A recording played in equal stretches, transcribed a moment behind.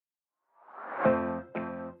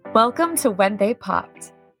Welcome to When They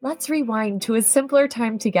Popped. Let's rewind to a simpler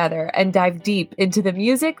time together and dive deep into the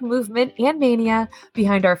music, movement, and mania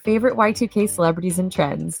behind our favorite Y2K celebrities and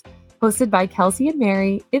trends. Hosted by Kelsey and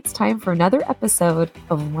Mary, it's time for another episode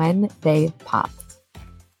of When They Popped.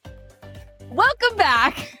 Welcome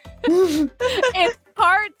back. It's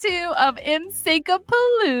part 2 of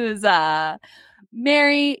NSYNC-a-palooza.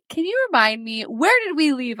 Mary, can you remind me, where did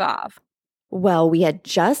we leave off? Well, we had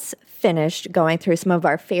just finished going through some of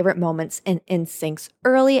our favorite moments in NSYNC's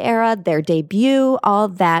early era, their debut, all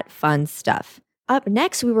that fun stuff. Up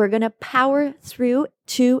next, we were going to power through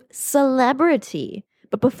to Celebrity.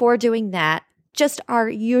 But before doing that, just our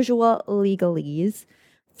usual legalese.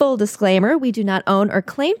 Full disclaimer, we do not own or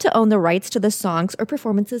claim to own the rights to the songs or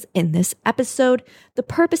performances in this episode. The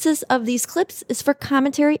purposes of these clips is for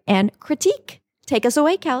commentary and critique. Take us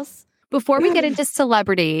away, Kels. Before we get into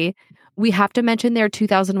Celebrity, we have to mention their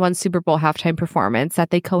 2001 Super Bowl halftime performance that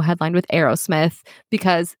they co-headlined with Aerosmith,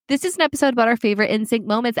 because this is an episode about our favorite NSYNC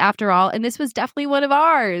moments after all, and this was definitely one of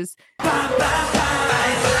ours. Don't wanna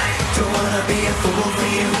be a fool for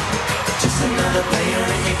you, just another player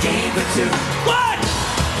in your game or two. What?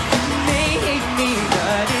 They hate me,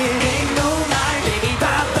 but it ain't no lie, baby.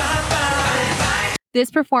 Bye, bye, bye.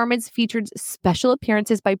 This performance featured special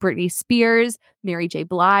appearances by Britney Spears, Mary J.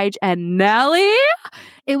 Blige, and Nelly.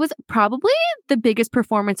 It was probably the biggest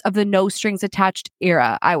performance of the No Strings Attached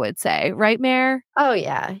era, I would say. Right, Mare? Oh,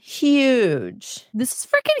 yeah. Huge. This is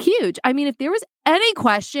freaking huge. I mean, if there was any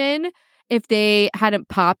question if they hadn't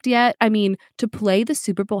popped yet, I mean, to play the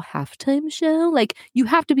Super Bowl halftime show, like, you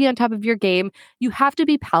have to be on top of your game. You have to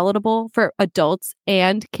be palatable for adults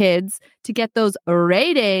and kids to get those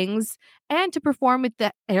ratings, and to perform with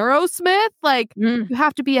the Aerosmith. Like, you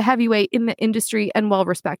have to be a heavyweight in the industry and well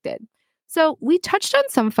respected. So we touched on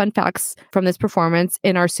some fun facts from this performance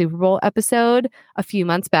in our Super Bowl episode a few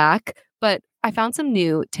months back, but I found some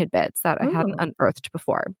new tidbits that I hadn't unearthed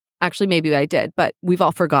before. Actually, maybe I did, but we've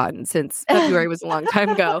all forgotten since February was a long time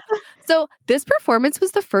ago. So this performance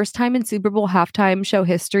was the first time in Super Bowl halftime show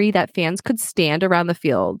history that fans could stand around the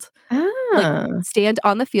field. Like, stand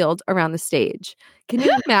on the field around the stage. Can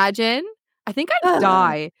you imagine? I think I'd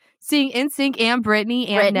die seeing NSYNC and Britney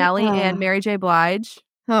and Nelly and Mary J. Blige.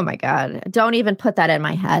 Oh my God. Don't even put that in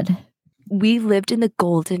my head. We lived in the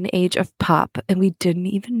golden age of pop and we didn't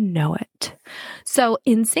even know it. So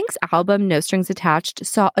NSYNC's album No Strings Attached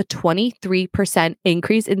saw a 23%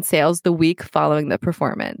 increase in sales the week following the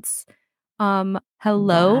performance.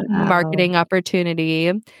 Hello, marketing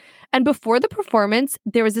opportunity. And before the performance,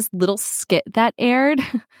 there was this little skit that aired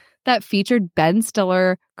that featured Ben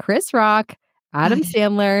Stiller, Chris Rock, Adam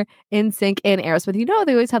Sandler, NSYNC, and Aerosmith. You know,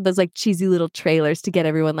 they always have those like cheesy little trailers to get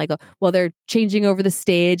everyone like, while they're changing over the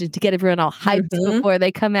stage and to get everyone all hyped before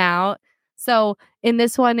they come out. So in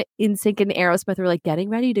this one, NSYNC and Aerosmith were like getting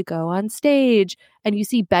ready to go on stage. And you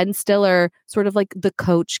see Ben Stiller, sort of like the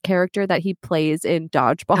coach character that he plays in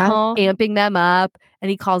Dodgeball, amping them up. And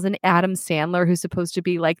he calls in Adam Sandler, who's supposed to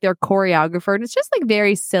be like their choreographer. And it's just like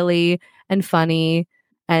very silly and funny.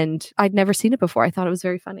 And I'd never seen it before. I thought it was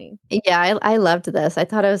very funny. Yeah, I loved this. I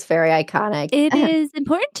thought it was very iconic. It is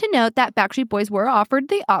important to note that Backstreet Boys were offered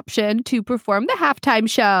the option to perform the halftime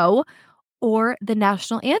show or the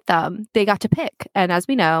national anthem. They got to pick. And as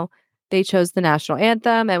we know, they chose the national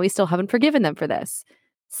anthem, and we still haven't forgiven them for this.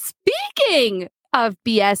 Speaking of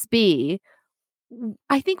BSB,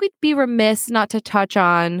 I think we'd be remiss not to touch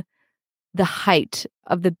on the height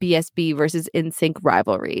of the BSB versus NSYNC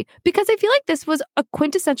rivalry, because I feel like this was a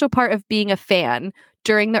quintessential part of being a fan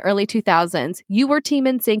during the early 2000s. You were Team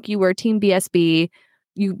NSYNC, you were Team BSB.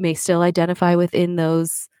 You may still identify within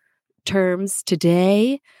those terms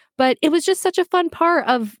today, but it was just such a fun part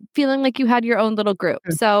of feeling like you had your own little group.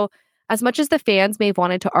 So as much as the fans may have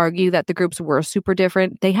wanted to argue that the groups were super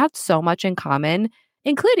different, they had so much in common,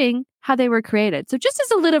 including how they were created. So just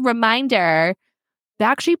as a little reminder,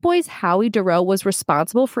 Backstreet Boys' Howie Dorough was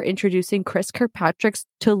responsible for introducing Chris Kirkpatrick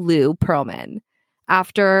to Lou Pearlman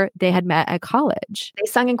after they had met at college. They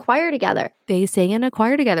sung in choir together. They sang in a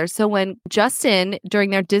choir together. So when Justin, during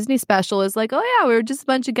their Disney special, is like, oh yeah, we were just a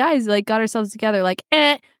bunch of guys, like got ourselves together, like,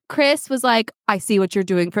 Chris was like, I see what you're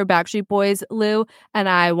doing for Backstreet Boys, Lou, and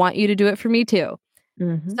I want you to do it for me too.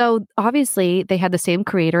 So obviously they had the same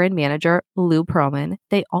creator and manager, Lou Pearlman.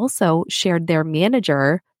 They also shared their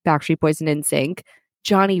manager, Backstreet Boys and NSYNC,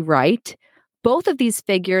 Johnny Wright. Both of these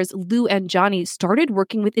figures, Lou and Johnny, started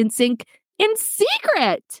working with NSYNC in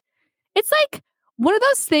secret. It's like one of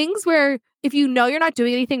those things where if you know you're not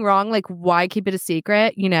doing anything wrong, like why keep it a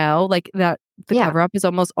secret? You know, like that the cover up is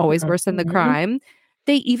almost always worse than the crime.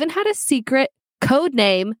 They even had a secret code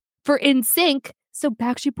name for NSYNC so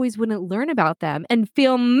Backstreet Boys wouldn't learn about them and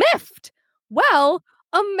feel miffed. Well,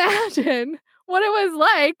 imagine what it was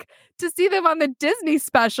like to see them on the Disney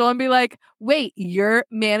special and be like, wait, you're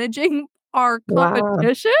managing our Wow.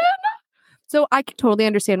 competition? So I can totally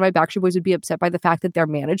understand why Backstreet Boys would be upset by the fact that their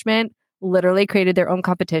management literally created their own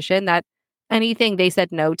competition, that anything they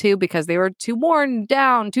said no to because they were too worn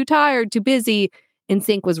down, too tired, too busy,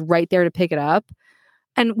 NSYNC was right there to pick it up.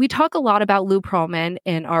 And we talk a lot about Lou Pearlman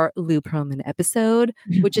in our Lou Pearlman episode,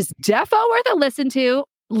 which is defo worth a listen to.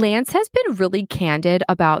 Lance has been really candid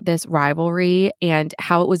about this rivalry and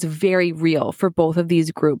how it was very real for both of these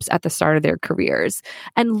groups at the start of their careers.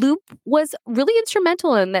 And Lou was really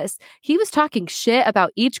instrumental in this. He was talking shit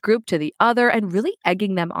about each group to the other and really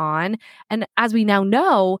egging them on. And as we now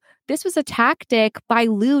know, this was a tactic by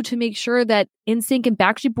Lou to make sure that NSYNC and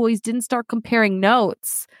Backstreet Boys didn't start comparing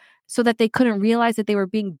notes so that they couldn't realize that they were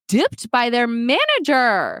being dipped by their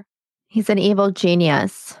manager. He's an evil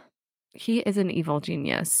genius. He is an evil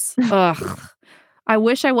genius. Ugh. I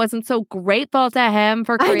wish I wasn't so grateful to him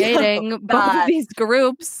for creating both of these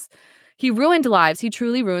groups. He ruined lives. He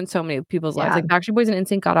truly ruined so many people's lives. Like Backstreet Boys and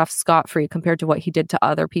NSYNC got off scot-free compared to what he did to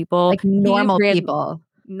other people. Like normal people.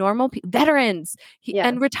 Veterans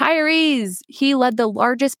and retirees. He led the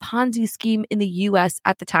largest Ponzi scheme in the U.S.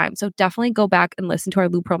 at the time. So definitely go back and listen to our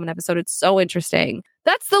Lou Pearlman episode. It's so interesting.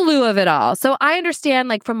 That's the Lou of it all. So I understand,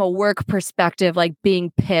 like, from a work perspective, like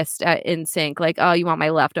being pissed at NSYNC, like, oh, you want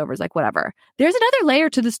my leftovers, like whatever. There's another layer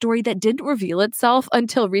to the story that didn't reveal itself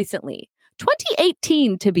until recently,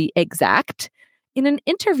 2018 to be exact. In an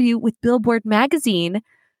interview with Billboard magazine,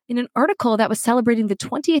 in an article that was celebrating the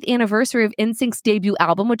 20th anniversary of NSYNC's debut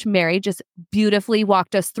album, which Mary just beautifully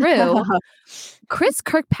walked us through, Chris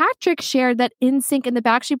Kirkpatrick shared that NSYNC and the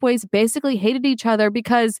Backstreet Boys basically hated each other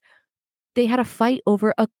because they had a fight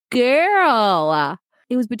over a girl.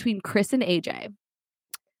 It was between Chris and AJ.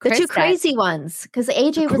 The two crazy ones, because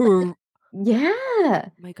AJ was... Yeah.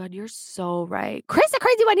 Oh my God, you're so right. Chris, the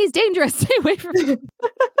crazy one, he's dangerous. Stay away from him.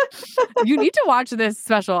 You need to watch this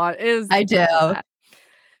special. I do.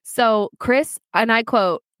 So Chris, and I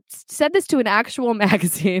quote, said this to an actual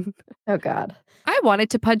magazine. Oh, God. I wanted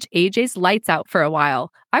to punch AJ's lights out for a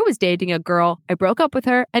while. I was dating a girl. I broke up with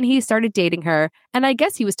her and he started dating her. And I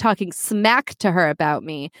guess he was talking smack to her about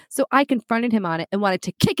me. So I confronted him on it and wanted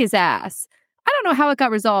to kick his ass. I don't know how it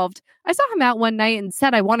got resolved. I saw him out one night and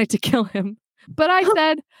said I wanted to kill him. But I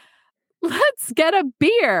said, let's get a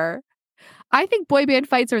beer. I think boy band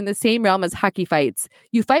fights are in the same realm as hockey fights.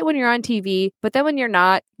 You fight when you're on TV, but then when you're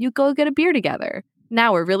not, you go get a beer together.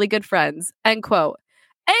 Now we're really good friends. End quote.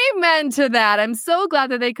 Amen to that. I'm so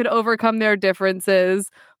glad that they could overcome their differences.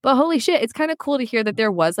 But holy shit, it's kind of cool to hear that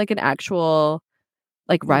there was like an actual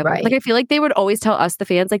like rivalry. Right. Like I feel like they would always tell us, the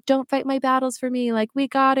fans, like, don't fight my battles for me. Like, we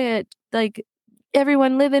got it. Like,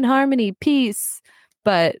 everyone live in harmony, peace.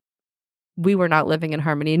 But we were not living in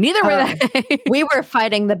harmony. Neither were they. We were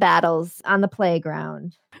fighting the battles on the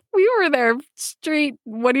playground. We were their street,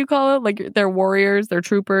 what do you call it? Like their warriors, their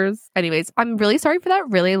troopers. Anyways, I'm really sorry for that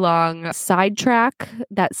really long sidetrack,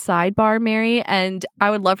 that sidebar, Mary. And I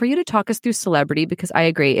would love for you to talk us through Celebrity, because I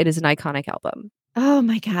agree, it is an iconic album. Oh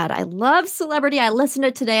my God. I love Celebrity. I listened to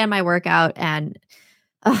it today on my workout and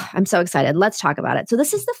I'm so excited. Let's talk about it. So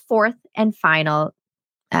this is the fourth and final,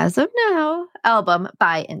 as of now, album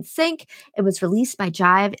by NSYNC. It was released by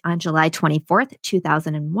Jive on July 24th,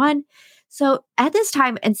 2001. So at this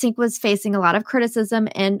time, NSYNC was facing a lot of criticism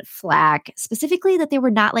and flack, specifically that they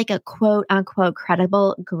were not like a quote unquote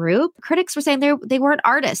credible group. Critics were saying they weren't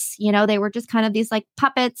artists. You know, they were just kind of these like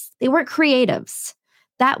puppets. They weren't creatives.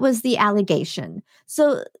 That was the allegation.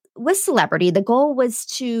 So with Celebrity, the goal was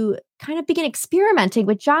to kind of begin experimenting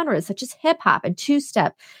with genres such as hip hop and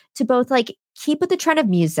two-step to both like keep with the trend of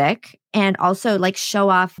music and also like show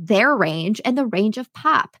off their range and the range of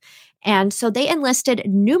pop. And so they enlisted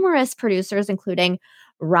numerous producers, including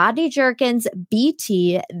Rodney Jerkins,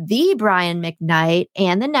 BT, the Brian McKnight,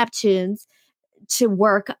 and the Neptunes to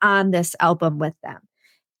work on this album with them.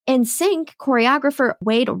 NSYNC choreographer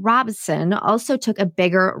Wade Robson also took a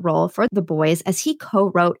bigger role for the boys as he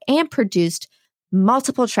co-wrote and produced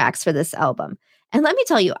multiple tracks for this album. And let me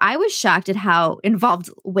tell you, I was shocked at how involved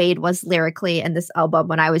Wade was lyrically in this album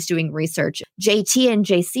when I was doing research. JT and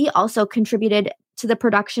JC also contributed to the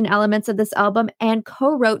production elements of this album and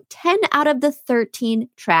co-wrote 10 out of the 13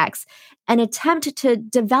 tracks, an attempt to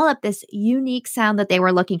develop this unique sound that they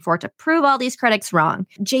were looking for to prove all these critics wrong.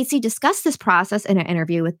 JC discussed this process in an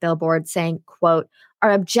interview with Billboard, saying, quote,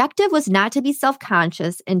 "Our objective was not to be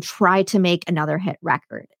self-conscious and try to make another hit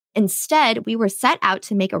record," Instead, we were set out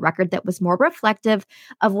to make a record that was more reflective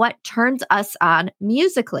of what turns us on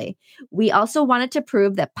musically. We also wanted to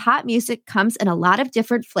prove that pop music comes in a lot of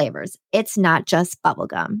different flavors. It's not just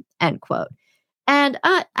bubblegum, end quote. And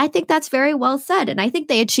I think that's very well said. And I think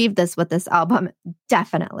they achieved this with this album,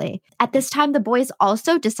 definitely. At this time, the boys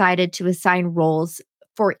also decided to assign roles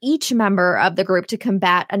for each member of the group to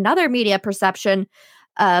combat another media perception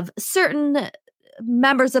of certain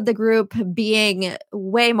members of the group being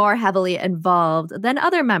way more heavily involved than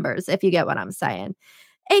other members, if you get what I'm saying.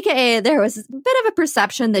 AKA, there was a bit of a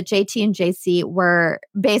perception that JT and JC were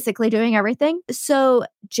basically doing everything. So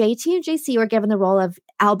JT and JC were given the role of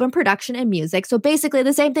album production and music. So basically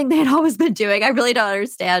the same thing they had always been doing. I really don't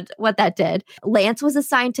understand what that did. Lance was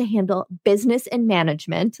assigned to handle business and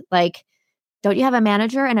management. Like, don't you have a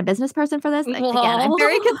manager and a business person for this? Again, I'm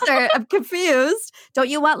very concerned. I'm confused. Don't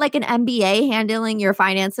you want like an MBA handling your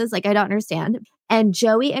finances? Like, I don't understand. And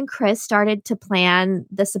Joey and Chris started to plan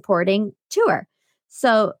the supporting tour.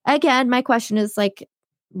 So again, my question is like,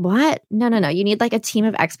 what? No. You need like a team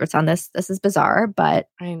of experts on this. This is bizarre, but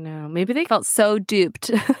I know. Maybe they felt so duped.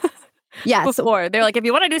 Yes. Before. They're like, if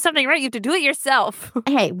you want to do something right, you have to do it yourself.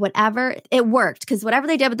 Hey, whatever. It worked because whatever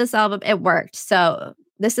they did with this album, it worked. So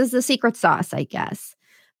this is the secret sauce, I guess.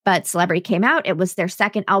 But Celebrity came out. It was their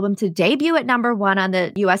second album to debut at number 1 on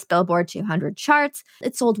the US Billboard 200 charts.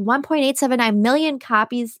 It sold 1.879 million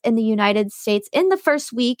copies in the United States in the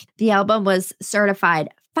first week. The album was certified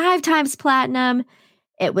 5 times platinum.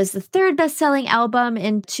 It was the 3rd best-selling album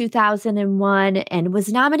in 2001 and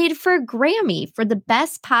was nominated for a Grammy for the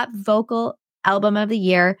Best Pop Vocal Album of the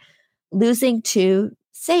Year, losing to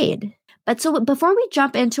Sade. But so before we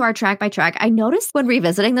jump into our track by track, I noticed when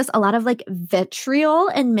revisiting this, a lot of like vitriol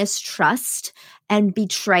and mistrust and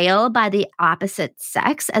betrayal by the opposite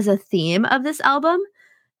sex as a theme of this album.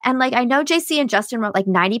 And like, I know JC and Justin wrote like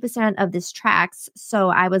 90% of these tracks. So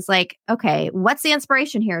I was like, okay, what's the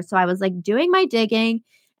inspiration here? So I was like doing my digging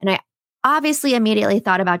and I obviously immediately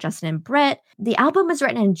thought about Justin and Britt. The album was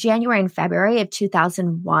written in January and February of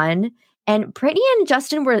 2001. And Brittany and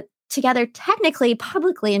Justin were together technically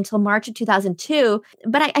publicly until March of 2002.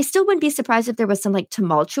 But I still wouldn't be surprised if there was some like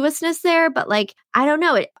tumultuousness there. But like, I don't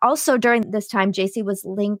know. It also during this time, JC was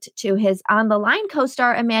linked to his On the Line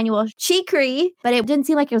co-star, Emmanuel Chikri, but it didn't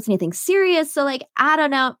seem like it was anything serious. So like, I don't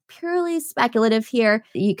know, purely speculative here.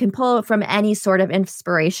 You can pull from any sort of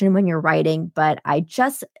inspiration when you're writing, but I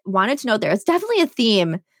just wanted to know there's definitely a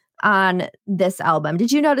theme on this album.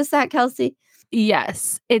 Did you notice that, Kelsey?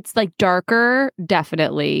 Yes, it's like darker,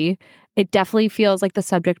 definitely. It definitely feels like the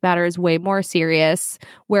subject matter is way more serious.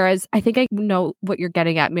 Whereas I think I know what you're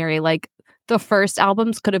getting at, Mary. Like the first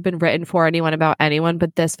albums could have been written for anyone about anyone,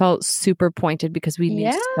 but this felt super pointed because we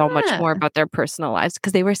knew so much more about their personal lives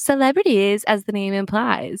because they were celebrities, as the name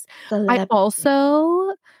implies. I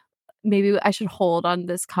also, maybe I should hold on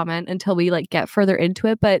this comment until we like get further into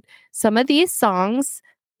it, but some of these songs,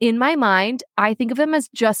 in my mind, I think of them as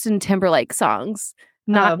Justin Timberlake songs,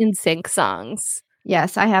 not NSYNC songs.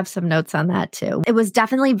 Yes, I have some notes on that too. It was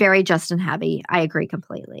definitely very Justin heavy. I agree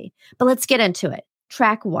completely. But let's get into it.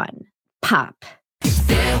 Track 1, Pop.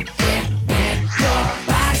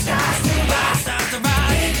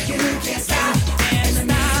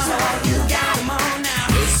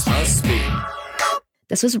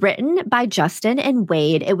 This was written by Justin and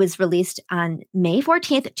Wade. It was released on May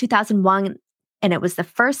 14th, 2001. And it was the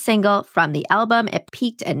first single from the album. It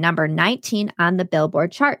peaked at number 19 on the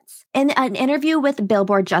Billboard charts. In an interview with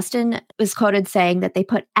Billboard, Justin was quoted saying that they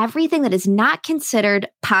put everything that is not considered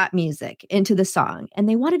pop music into the song. And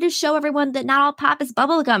they wanted to show everyone that not all pop is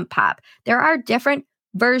bubblegum pop. There are different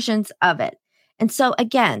versions of it. And so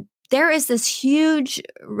again, there is this huge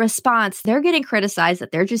response. They're getting criticized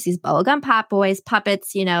that they're just these bubblegum pop boys,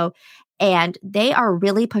 puppets, you know, and they are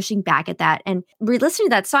really pushing back at that. And listening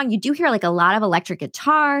to that song, you do hear like a lot of electric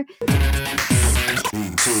guitar.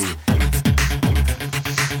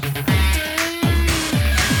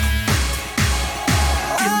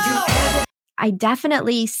 I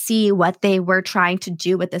definitely see what they were trying to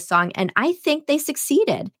do with this song, and I think they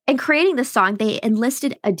succeeded. In creating the song, they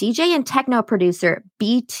enlisted a DJ and techno producer,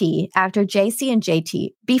 BT, after JC and JT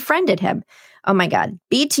befriended him. Oh my God,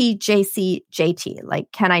 BT, JC, JT.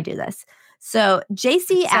 Like, can I do this? So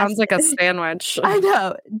JC sounds like a sandwich. I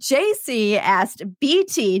know. JC asked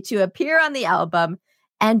BT to appear on the album,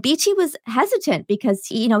 and BT was hesitant because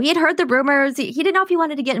he had heard the rumors. He didn't know if he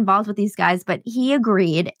wanted to get involved with these guys, but he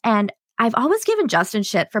agreed. And I've always given Justin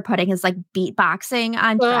shit for putting his like beatboxing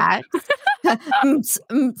on tracks.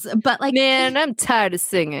 But like, man, I'm tired of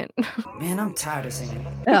singing.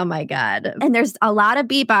 Oh my God. And there's a lot of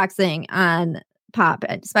beatboxing on Pop,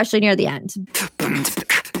 especially near the end.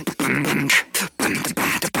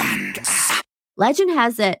 Legend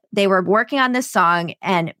has it they were working on this song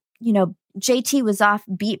and, JT was off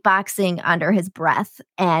beatboxing under his breath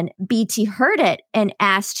and BT heard it and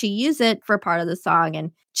asked to use it for part of the song.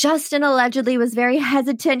 And Justin allegedly was very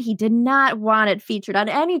hesitant. He did not want it featured on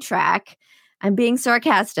any track. I'm being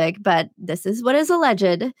sarcastic, but this is what is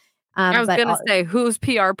alleged. I was going to say, whose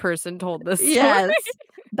PR person told this story? Yes,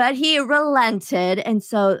 but he relented. And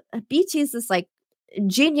so BT's this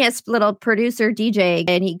genius little producer DJ,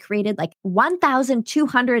 and he created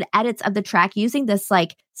 1,200 edits of the track using this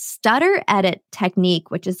stutter edit technique,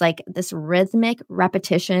 which is this rhythmic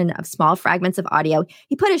repetition of small fragments of audio.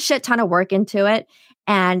 He put a shit ton of work into it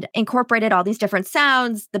and incorporated all these different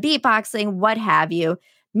sounds, the beatboxing, what have you.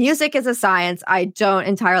 Music is a science. I don't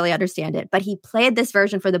entirely understand it, but he played this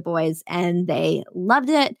version for the boys and they loved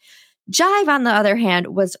it. Jive, on the other hand,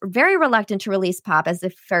 was very reluctant to release Pop as the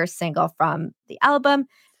first single from the album.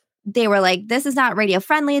 They were like, this is not radio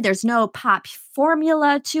friendly. There's no pop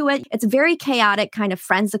formula to it. It's a very chaotic kind of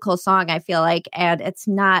frenzical song, I feel like, and it's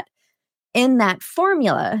not in that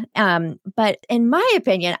formula. But in my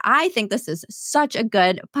opinion, I think this is such a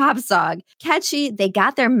good pop song. Catchy. They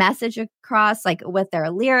got their message across with their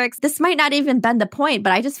lyrics. This might not even been the point,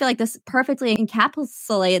 but I just feel like this perfectly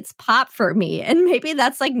encapsulates pop for me. And maybe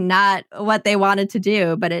that's not what they wanted to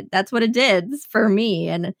do, but that's what it did for me.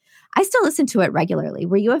 And I still listen to it regularly.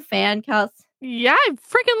 Were you a fan, Kels? Yeah, I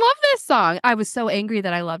freaking love this song. I was so angry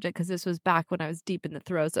that I loved it because this was back when I was deep in the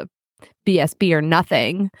throes of BSB or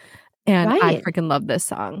nothing. And I freaking love this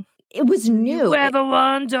song. It was new. You ever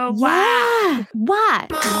wonder why? Yeah. Why?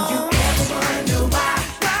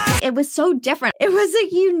 It was so different. It was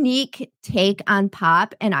a unique take on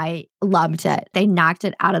pop, and I loved it. They knocked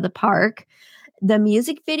it out of the park. The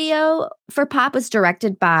music video for Pop was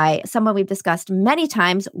directed by someone we've discussed many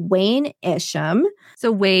times, Wayne Isham.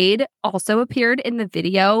 So Wade also appeared in the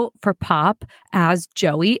video for Pop as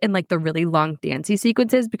Joey in the really long dancey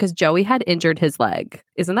sequences because Joey had injured his leg.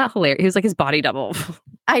 Isn't that hilarious? He was his body double.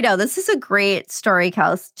 I know. This is a great story,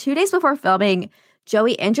 Kels. 2 days before filming,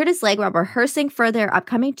 Joey injured his leg while rehearsing for their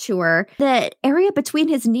upcoming tour. The area between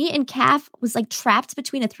his knee and calf was trapped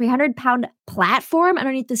between a 300-pound platform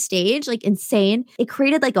underneath the stage, insane. It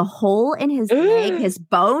created a hole in his leg. His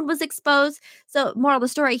bone was exposed. So moral of the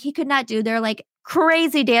story, he could not do their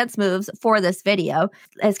crazy dance moves for this video.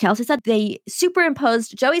 As Kelsey said, they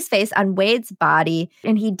superimposed Joey's face on Wade's body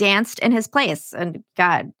and he danced in his place. And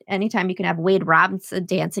God, anytime you can have Wade Robinson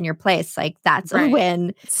dance in your place, that's a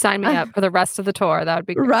win. Sign me up for the rest of the tour. That would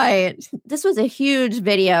be great. Right. This was a huge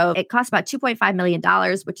video. It cost about $2.5 million,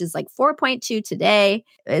 which is 4.2 today.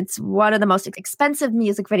 It's one of the most expensive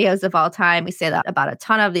music videos of all time. We say that about a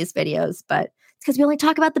ton of these videos, but because we only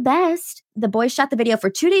talk about the best. The boys shot the video for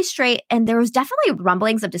 2 days straight, and there was definitely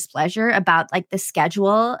rumblings of displeasure about the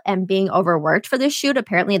schedule and being overworked for this shoot.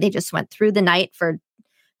 Apparently, they just went through the night for a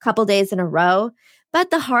couple days in a row. But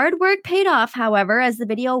the hard work paid off, however, as the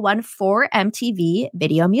video won 4 MTV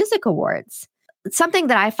Video Music Awards. Something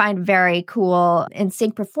that I find very cool,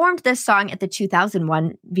 NSYNC performed this song at the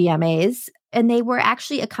 2001 VMAs, and they were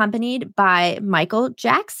actually accompanied by Michael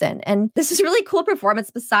Jackson. And this is a really cool performance.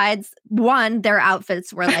 Besides, one, their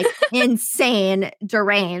outfits were insane,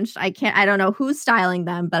 deranged. I don't know who's styling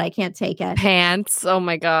them, but I can't take it. Pants. Oh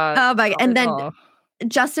my God. Oh my God. And then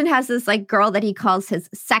Justin has this girl that he calls his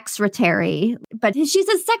sexretary, but she's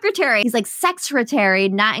a secretary. He's sexretary,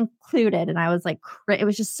 not included. And I was it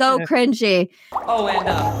was just so cringy. Oh, and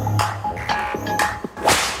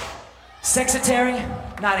secretary,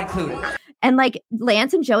 not included. And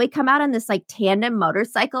Lance and Joey come out on this tandem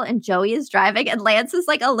motorcycle and Joey is driving and Lance is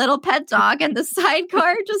a little pet dog in the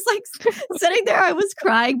sidecar just sitting there. I was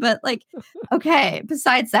crying, but okay.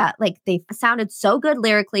 Besides that, they sounded so good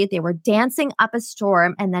lyrically. They were dancing up a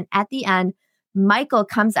storm. And then at the end, Michael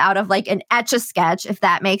comes out of an Etch-a-Sketch, if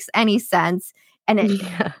that makes any sense. And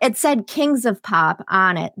it said Kings of Pop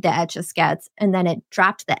on it, the Etch-a-Sketch. And then it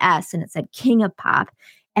dropped the S and it said King of Pop.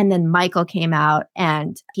 And then Michael came out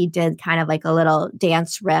and he did kind of a little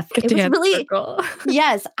dance riff. It was really,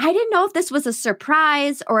 yes. I didn't know if this was a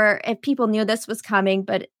surprise or if people knew this was coming,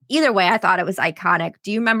 but either way, I thought it was iconic.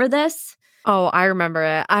 Do you remember this? Oh, I remember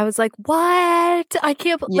it. I was like, what? I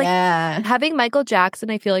can't, having Michael Jackson,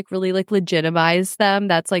 I feel really legitimized them.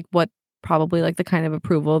 That's what probably the kind of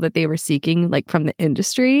approval that they were seeking from the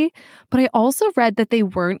industry. But I also read that they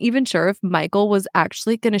weren't even sure if Michael was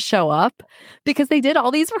actually going to show up because they did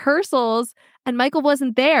all these rehearsals and Michael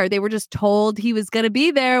wasn't there. They were just told he was going to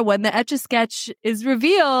be there when the Etch-a-Sketch is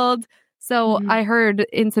revealed. So Mhm. I heard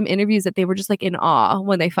in some interviews that they were just like in awe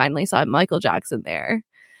when they finally saw Michael Jackson there.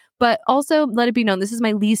 But also, let it be known, this is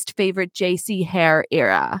my least favorite JC hair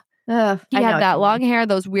era. Ugh, He I know had what that you long mean. hair,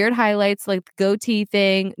 those weird highlights, like the goatee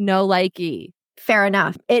thing. No likey. Fair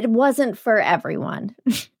enough. It wasn't for everyone.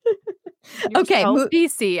 You're Okay, so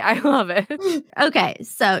PC. I love it. Okay,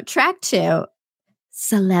 so track 2,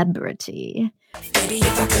 Celebrity. Baby,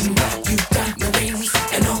 if I couldn't buy you diamond rings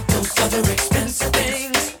and all those other expensive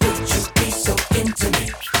things, would you be so into me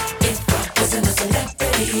if I wasn't a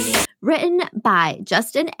celebrity? Written by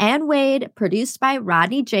Justin and Wade, produced by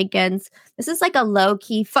Rodney Jenkins. This is like a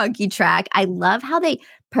low-key, funky track. I love how they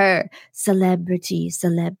celebrity,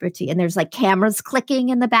 celebrity, and there's like cameras clicking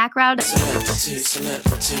in the background. Celebrity,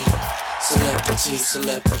 celebrity, celebrity,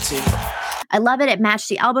 celebrity. I love it. It matched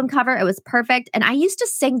the album cover. It was perfect. And I used to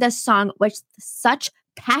sing this song with such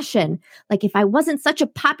passion. Like if I wasn't such a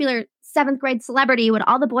popular 7th grade celebrity, would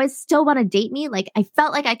all the boys still want to date me? Like I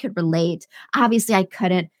felt like I could relate. Obviously I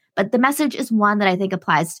couldn't. But the message is one that I think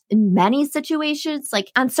applies in many situations,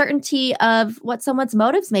 like uncertainty of what someone's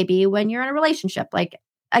motives may be when you're in a relationship. Like,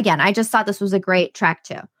 again, I just thought this was a great track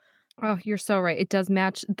too. Oh, you're so right. It does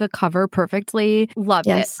match the cover perfectly. Loved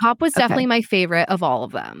Yes. it. Pop was Okay. definitely my favorite of all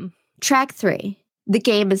of them. Track 3, The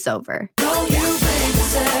Game Is Over. Know you played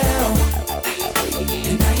yourself,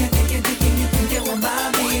 and now you're thinking you can get one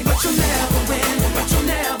by me, but you'll never win, but you'll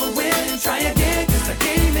never win. Try again, 'cause the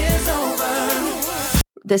game is over.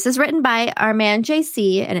 This is written by our man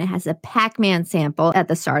JC, and it has a Pac-Man sample at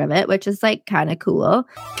the start of it, which is like kind of cool.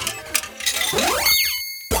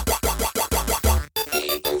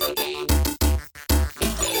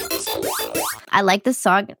 I like this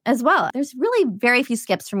song as well. There's really very few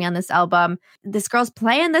skips for me on this album. This girl's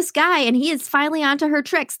playing this guy, and he is finally onto her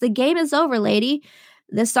tricks. The game is over, lady.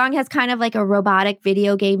 This song has kind of like a robotic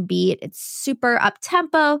video game beat. It's super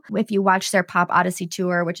up-tempo. If you watch their Pop Odyssey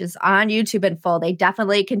tour, which is on YouTube in full, they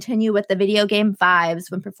definitely continue with the video game vibes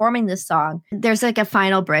when performing this song. There's like a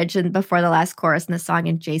final bridge and before the last chorus in the song,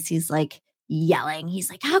 and JC's like yelling. He's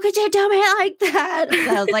like, how could you do me like that? And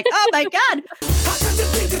I was like, oh my God. How could you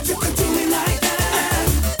think that you could do me like that?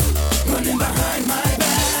 Running behind my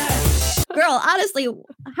back. Girl, honestly,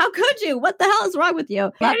 how could you? What the hell is wrong with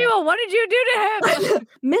you? Daniel, what did you do to him?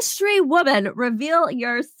 Mystery woman, reveal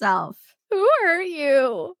yourself. Who are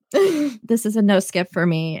you? This is a no skip for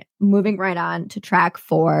me. Moving right on to track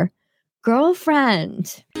 4,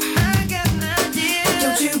 Girlfriend. I got an idea.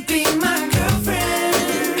 Don't you be my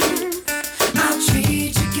girlfriend. I'll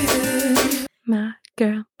treat you good. My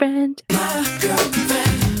girlfriend. My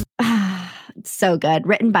girlfriend. It's so good.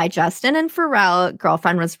 Written by Justin and Pharrell,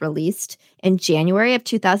 Girlfriend was released in January of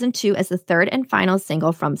 2002 as the 3rd and final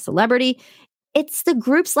single from Celebrity. It's the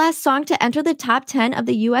group's last song to enter the top 10 of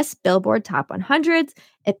the US Billboard Top 100s.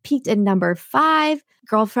 It peaked in number 5.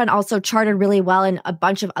 Girlfriend also charted really well in a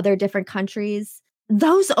bunch of other different countries.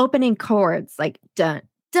 Those opening chords, like dun,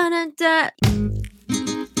 dun, dun, dun.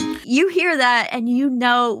 You hear that and you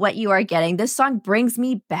know what you are getting. This song brings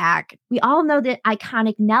me back. We all know the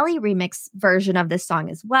iconic Nelly remix version of this song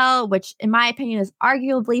as well, which in my opinion is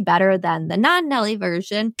arguably better than the non-Nelly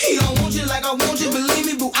version. He don't want you like I want you, believe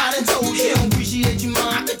me, boo, I done told you. He don't appreciate you, mom,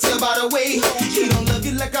 I can tell by the way. He don't love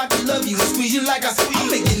you like I can love you, and squeeze you like I squeeze. I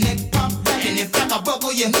make your neck pop back, and in fact, I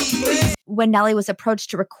buckle your knees. When Nelly was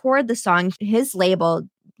approached to record the song, his label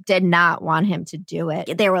did not want him to do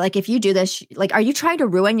it. They were like, if you do this, like, are you trying to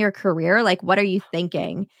ruin your career? Like, what are you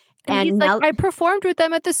thinking? And he's like, I performed with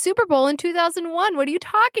them at the Super Bowl in 2001. What are you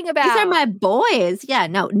talking about? These are my boys. Yeah,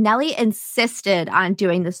 no, Nelly insisted on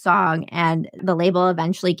doing the song, and the label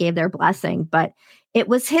eventually gave their blessing. But it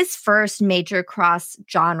was his first major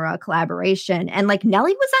cross-genre collaboration. And like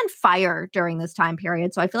Nelly was on fire during this time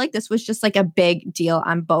period. So I feel like this was just like a big deal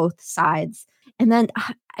on both sides. And then,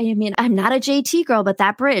 I mean, I'm not a JT girl, but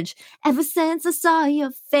that bridge, ever since I saw your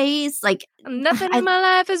face, like nothing in my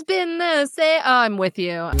life has been the same. Oh, I'm with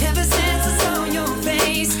you. Ever since I saw your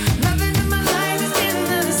face, nothing in my life has been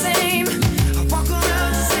the same. I walk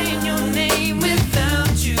around saying your name.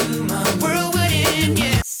 Without you, my world would end.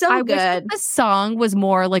 Yeah. so I wish good. the song was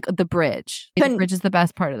more like the bridge. The bridge is the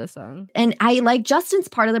best part of the song. And I like Justin's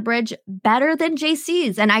part of the bridge better than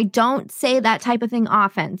JC's. And I don't say that type of thing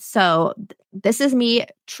often. So this is me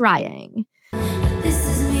trying. This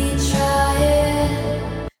is me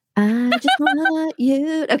trying. I just want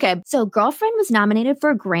you. Okay, so Girlfriend was nominated for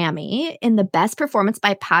a Grammy in the Best Performance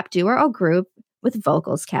by Pop Duo or Group with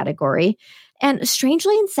Vocals category. And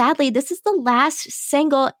strangely and sadly, this is the last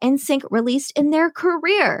single NSYNC released in their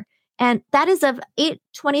career. And that is of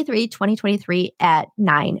 8/23/2023 at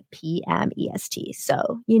 9 p.m. EST.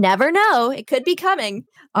 So you never know. It could be coming.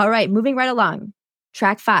 All right, moving right along.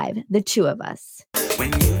 Track 5, The Two of Us.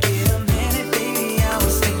 When you get a minute, baby, I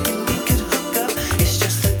was thinking we could hook up. It's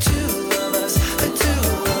just the two of us, the two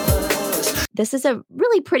of us. This is a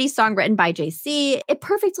really pretty song written by JC. It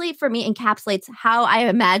perfectly, for me, encapsulates how I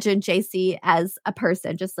imagine JC as a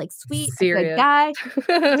person. Just like sweet, a good Serious. guy.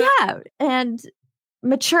 Yeah. And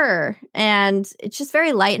mature. And it's just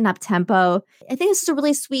very light and up-tempo. I think this is a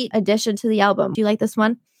really sweet addition to the album. Do you like this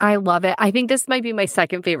one? I love it. I think this might be my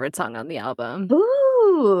second favorite song on the album.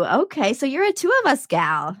 Ooh, okay. So you're a Two of Us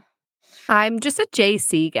gal. I'm just a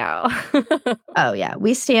JC gal. Oh, yeah.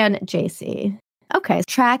 We stand JC. Okay.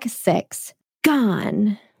 Track 6,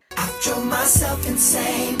 Gone. I drove myself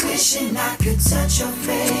insane, wishing I could touch your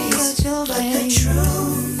face. But the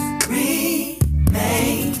truth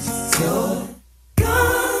remains, you're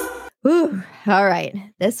gone. Ooh, all right.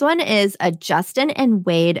 This one is a Justin and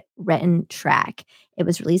Wade written track. It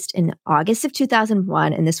was released in August of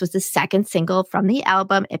 2001, and this was the second single from the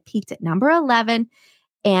album. It peaked at number 11,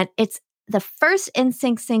 and it's the first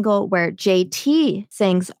NSYNC single where JT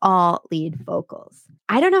sings all lead vocals.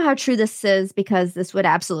 I don't know how true this is because this would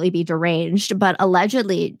absolutely be deranged, but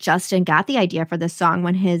allegedly Justin got the idea for this song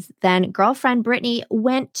when his then girlfriend Brittany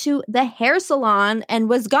went to the hair salon and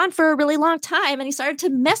was gone for a really long time, and he started to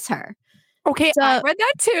miss her. Okay, So- I read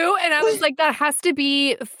that too, and I was like, that has to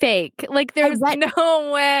be fake. Like, there's no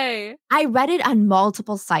way. I read it on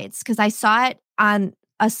multiple sites because I saw it on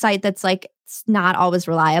a site that's like it's not always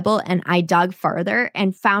reliable, and I dug further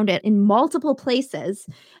and found it in multiple places.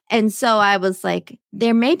 And so I was like,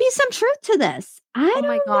 there may be some truth to this. I Oh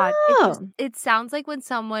my don't God. know. It sounds like when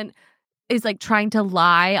someone is like trying to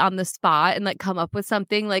lie on the spot and like come up with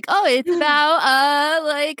something like, oh, it's about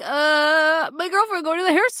my girlfriend going to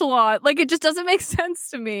the hair salon. Like, it just doesn't make sense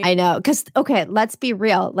to me. I know. Because, okay, let's be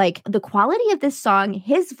real. Like, the quality of this song,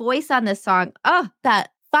 his voice on this song, oh, that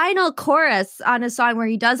final chorus on a song where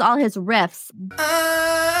he does all his riffs. I've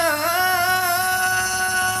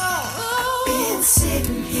been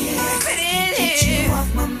sitting here, get you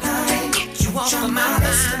off my mind, get you off my mind.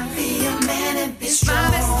 To be a man and be strong.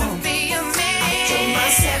 I drove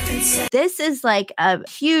myself insane. This is like a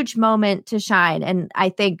huge moment to shine, and I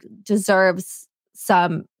think deserves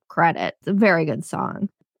some credit. It's a very good song.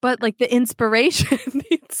 But like the inspiration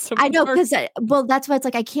needs some I know, work. because, well, that's why it's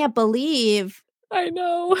like, I can't believe I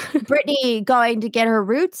know. Brittany going to get her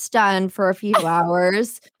roots done for a few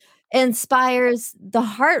hours inspires the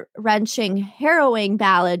heart-wrenching, harrowing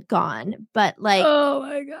ballad Gone. But like, Oh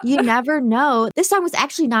my God. you never know. This song was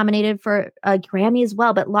actually nominated for a Grammy as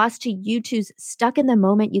well, but lost to U2's Stuck in the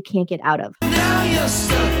Moment You Can't Get Out of. Now you're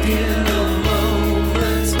stuck in a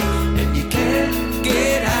moment and you can't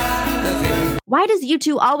get out of it. Why does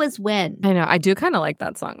U2 always win? I know. I do kind of like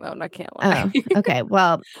that song though. I can't lie. Oh, okay.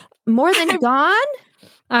 Well, More Than Gone?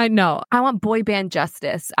 I know. I want boy band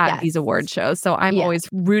justice at Yes. these award shows. So I'm Yeah. always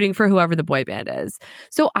rooting for whoever the boy band is.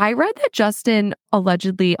 So I read that Justin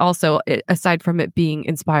allegedly also, aside from it being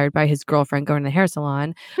inspired by his girlfriend going to the hair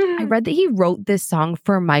salon, I read that he wrote this song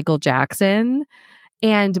for Michael Jackson,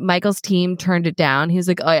 and Michael's team turned it down. He was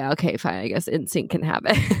like, oh yeah, okay, fine. I guess NSYNC can have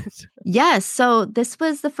it. Yes. So this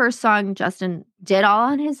was the first song Justin did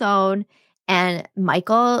all on his own, and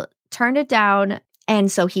Michael turned it down.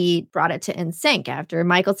 And so he brought it to NSYNC after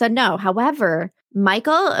Michael said no. However,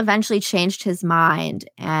 Michael eventually changed his mind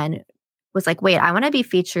and was like, wait, I want to be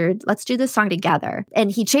featured. Let's do this song together. And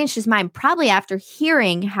he changed his mind probably after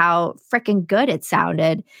hearing how freaking good it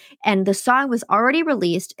sounded. And the song was already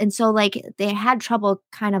released. And so like they had trouble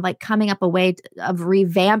kind of like coming up a way of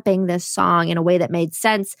revamping this song in a way that made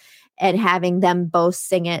sense and having them both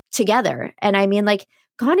sing it together. And I mean, like,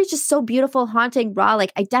 Gone is just so beautiful, haunting, raw.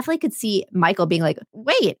 Like, I definitely could see Michael being like,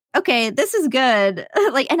 wait, okay, this is good.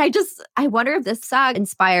 Like, and I wonder if this song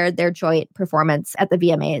inspired their joint performance at the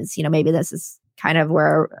VMAs. You know, maybe this is kind of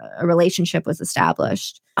where a relationship was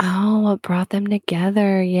established. Oh, what brought them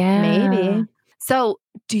together? Yeah. Maybe. So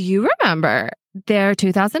do you remember their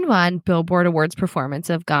 2001 Billboard Awards performance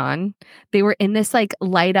of Gone? They were in this like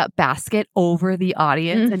light up basket over the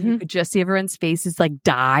audience, and you could just see everyone's faces like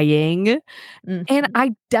dying. And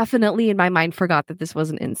I definitely in my mind forgot that this was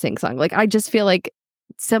an NSYNC song. Like, I just feel like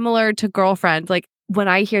similar to Girlfriend, like when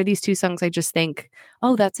I hear these two songs, I just think,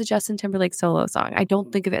 oh, that's a Justin Timberlake solo song. I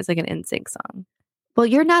don't think of it as like an NSYNC song. Well,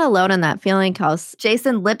 you're not alone in that feeling, Kels.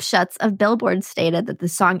 Jason Lipschutz of Billboard stated that the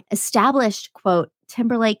song established, quote,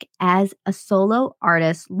 Timberlake as a solo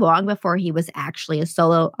artist long before he was actually a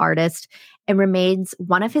solo artist and remains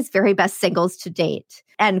one of his very best singles to date,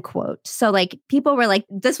 end quote. So like people were like,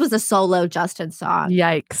 this was a solo Justin song.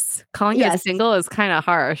 Yikes. Calling it a single is kind of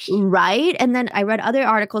harsh. Right? And then I read other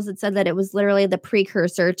articles that said that it was literally the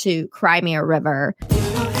precursor to Cry Me a River. You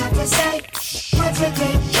don't have to say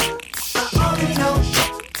everything. I already know.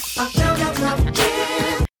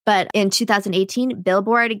 But in 2018,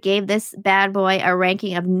 Billboard gave this bad boy a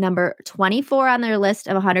ranking of number 24 on their list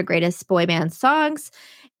of 100 greatest boy band songs.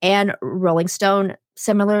 And Rolling Stone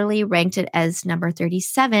similarly ranked it as number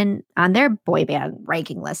 37 on their boy band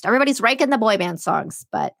ranking list. Everybody's ranking the boy band songs,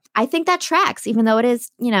 but I think that tracks, even though it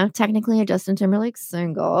is, technically a Justin Timberlake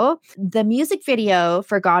single. The music video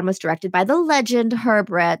for Gone was directed by the legend Herb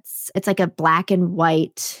Ritts. It's like a black and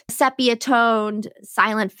white, sepia-toned,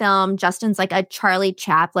 silent film. Justin's like a Charlie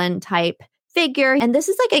Chaplin type figure. And this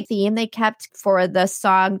is like a theme they kept for the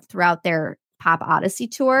song throughout their Pop Odyssey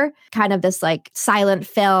tour, kind of this like silent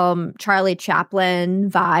film, Charlie Chaplin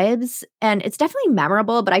vibes. And it's definitely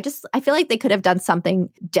memorable, but I feel like they could have done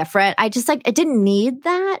something different. I just it didn't need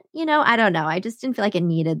that, I don't know. I just didn't feel like it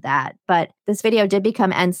needed that. But this video did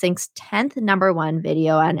become NSYNC's 10th number one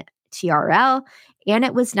video on TRL, and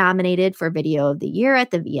it was nominated for Video of the Year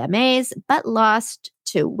at the VMAs, but lost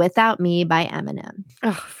to Without Me by Eminem.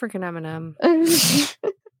 Oh, freaking Eminem.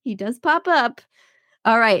 He does pop up.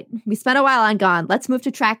 All right, we spent a while on Gone. Let's move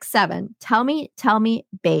to track 7. Tell Me,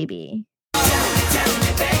 Baby. Tell me,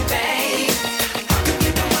 baby, how come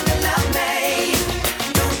you don't wanna love me?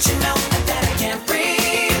 Don't you know that I can't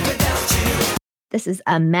breathe without you? This is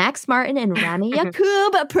a Max Martin and Rami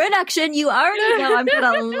Yacoub production. You already know I'm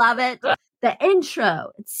going to love it. The intro,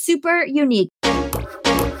 it's super unique.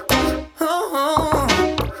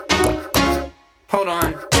 Hold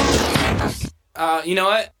on. You know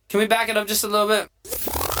what? Can we back it up just a little bit?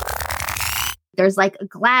 There's like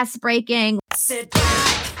glass breaking, Sit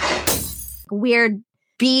back, weird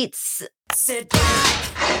beats. sit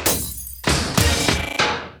back.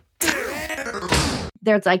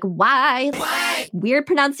 There's like why, Why, weird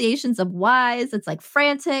pronunciations of whys. It's like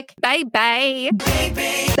frantic. Bye-bye.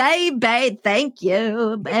 baby? Baby, thank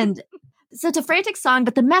you. And so it's a frantic song,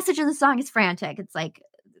 but the message of the song is frantic. It's like,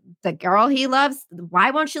 the girl he loves,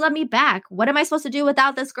 why won't she love me back? What am I supposed to do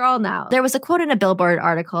without this girl now? There was a quote in a Billboard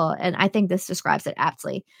article, and I think this describes it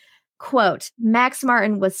aptly. Quote, Max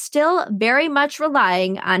Martin was still very much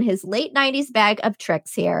relying on his late 90s bag of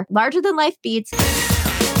tricks here. Larger than life beats,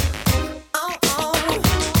 Oh,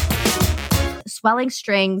 oh. swelling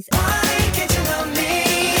strings, Why can't you love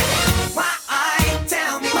me? Why?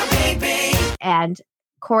 Tell me, my baby. and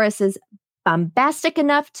choruses bombastic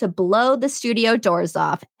enough to blow the studio doors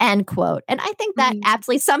off, end quote. And I think that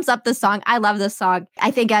aptly sums up the song. I love this song. I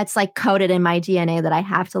think it's like coded in my DNA that I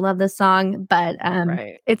have to love this song. But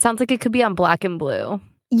Right. It sounds like it could be on Black and Blue.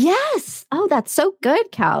 yes. Oh, that's so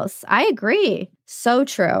good, Kels. I agree. So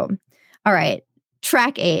true. All right.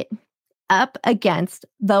 Track 8, Up Against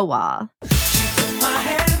the Wall. My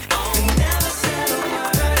hand, we never said a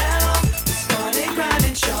word at all. Started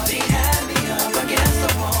grinding, shorty had me up against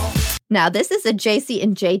the wall. Now, this is a JC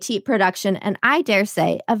and JT production, and I dare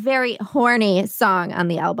say a very horny song on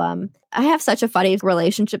the album. I have such a funny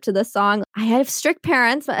relationship to this song. I have strict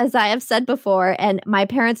parents, as I have said before, and my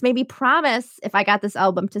parents made me promise if I got this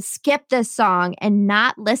album to skip this song and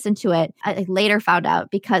not listen to it. I later found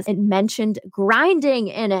out because it mentioned grinding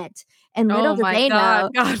in it. And little did they know,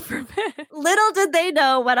 God forbid. little did they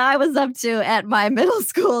know what I was up to at my middle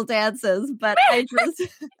school dances. But I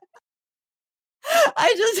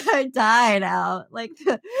die now. Like,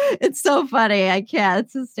 it's so funny. I can't.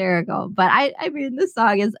 It's hysterical. But I mean, the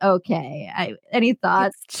song is okay. Any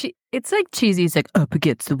thoughts? It's like cheesy. It's like up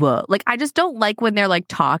against the wall. Like, I just don't like when they're like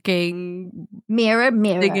talking. Mirror,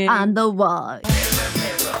 mirror Singing. on the wall.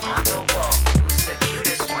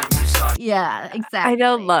 Yeah, exactly. I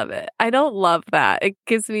don't love it. I don't love that. It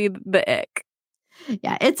gives me the ick.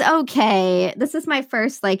 Yeah, it's okay. This is my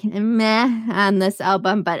first like meh on this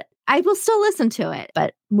album, but I will still listen to it.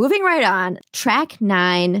 But moving right on, track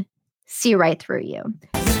 9, See Right Through You.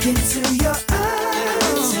 Look into your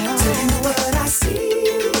eyes, tell you what I see.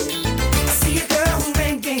 I see a girl who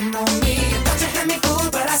ain't game on me. Thought you had me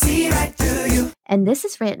fooled, but I see right through you. And this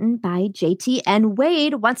is written by JT and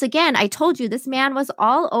Wade. Once again, I told you this man was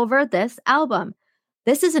all over this album.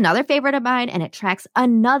 This is another favorite of mine, and it tracks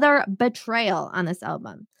another betrayal on this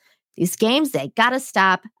album. These games, they gotta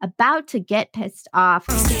stop. About to get pissed off.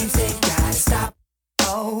 These games, they gotta stop.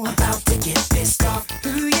 Oh, about to get pissed off.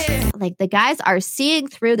 Ooh, yeah. Like, the guys are seeing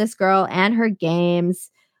through this girl and her games.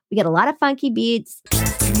 We get a lot of funky beats,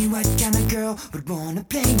 Tell me what kind of girl would wanna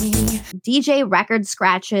play me. DJ record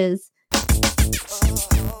scratches.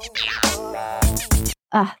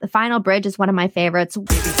 The final bridge is one of my favorites.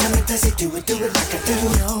 Baby, tell me, does it do it like I do?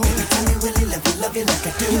 No. Baby, tell me, will it love you like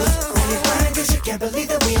I do? Are you crying 'cause you can't believe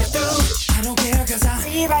that we are through? I don't care 'cause I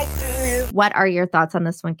see right through you. What are your thoughts on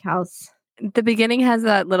this one, Kels? The beginning has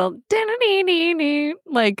that little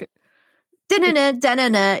like Da-na-na,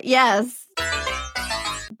 da-na-na. Yes.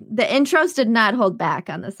 The intros did not hold back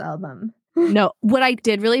on this album. no. What I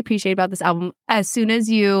did really appreciate about this album, as soon as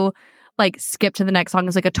you like skip to the next song,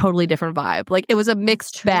 is like a totally different vibe. Like it was a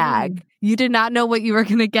mixed bag. You did not know what you were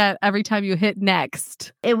gonna get every time you hit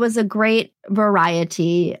next. It was a great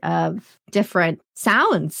variety of different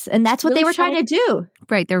sounds, and that's what Really they were trying to do.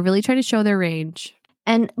 Right. They're really trying to show their range.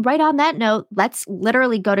 And right on that note, let's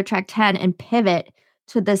literally go to track 10 and pivot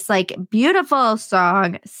to this like beautiful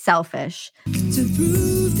song, Selfish. To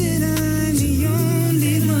prove that I'm the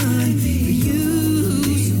only one for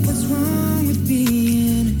you. What's wrong with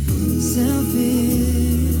being selfish?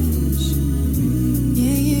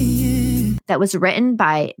 Yeah. That was written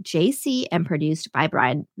by JC and produced by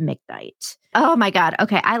Brian McKnight. Oh my God.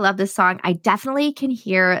 Okay. I love this song. I definitely can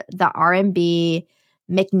hear the R&B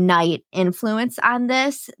McKnight influence on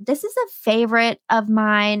this. This is a favorite of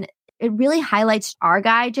mine. It really highlights our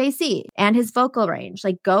guy, JC, and his vocal range.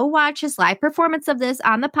 Like, go watch his live performance of this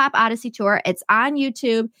on the Pop Odyssey tour. It's on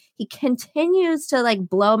YouTube. He continues to like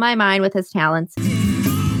blow my mind with his talents.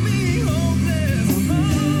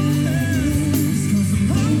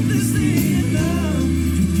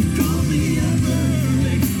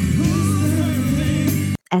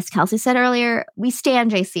 As Kelsey said earlier, we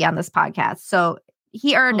stand JC on this podcast. So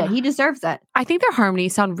he earned it. He deserves it. I think their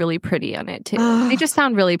harmonies sound really pretty on it too. They just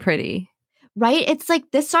sound really pretty. Right? It's like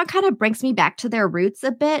this song kind of brings me back to their roots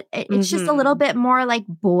a bit. It's just a little bit more like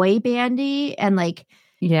boy bandy and like,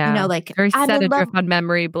 yeah, you know, like very I'm set in adrift on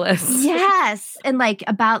memory bliss. Yes. And like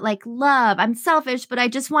about like love. I'm selfish, but I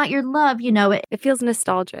just want your love. You know, It feels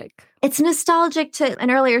nostalgic. it's nostalgic to an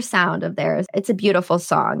earlier sound of theirs. It's a beautiful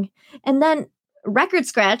song. And then record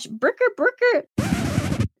scratch, Brooker.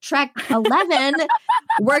 Track 11,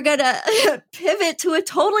 we're going to pivot to a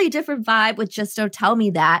totally different vibe with Just Don't Tell Me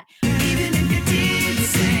That. Even if you did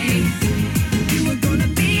say you were gonna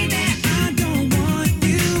be there, I don't want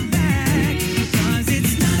you back. 'Cause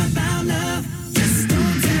it's not about love. Just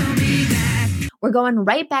don't tell me that. We're going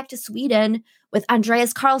right back to Sweden with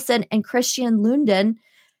Andreas Carlsson and Christian Lunden,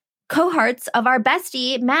 cohorts of our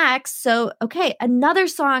bestie, Max. So, okay, another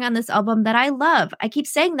song on this album that I love. I keep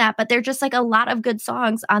saying that, but they're just like a lot of good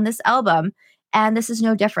songs on this album. And this is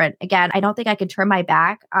no different. Again, I don't think I can turn my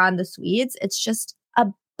back on the Swedes. It's just a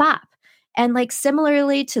bop. And like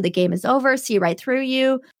similarly to The Game Is Over, See Right Through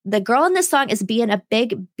You, the girl in this song is being a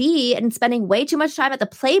big B and spending way too much time at the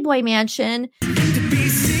Playboy Mansion. To be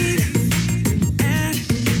seen at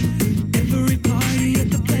every party at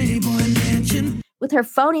the Playboy Mansion. With her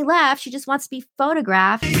phony laugh, she just wants to be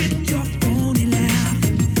photographed. With your phony laugh,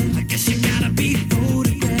 I guess you gotta be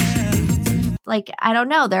photographed. Like, I don't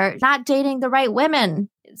know, they're not dating the right women.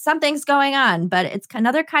 Something's going on, but it's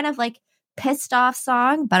another kind of like pissed off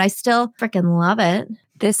song, but I still freaking love it.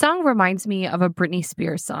 This song reminds me of a Britney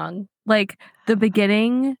Spears song. Like the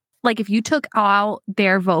beginning, like if you took out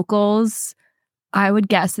their vocals, I would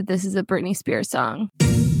guess that this is a Britney Spears song.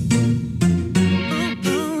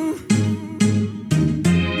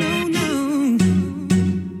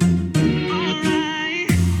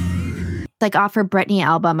 Like off her Britney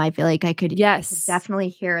album, I feel like I could Yes. definitely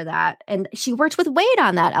hear that. And she worked with Wade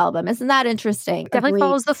on that album. Isn't that interesting? Definitely Agreed.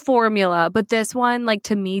 follows the formula, but this one, like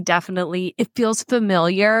to me, definitely it feels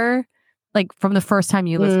familiar, like from the first time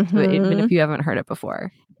you listen to it, even if you haven't heard it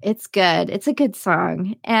before. It's good. It's a good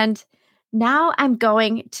song. And now I'm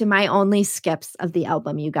going to my only skips of the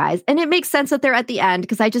album, you guys. And it makes sense that they're at the end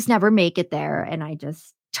because I just never make it there and I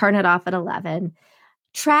just turn it off at 11.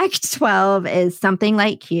 Track 12 is Something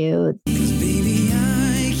Like You. 'Cause baby,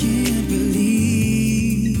 I can't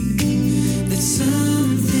believe that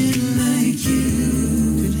something like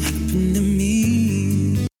you could happen to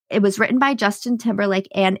me. It was written by Justin Timberlake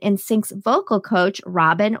and NSYNC's vocal coach,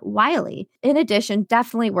 Robin Wiley. In addition,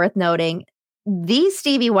 definitely worth noting, the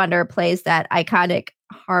Stevie Wonder plays that iconic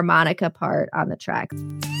harmonica part on the track.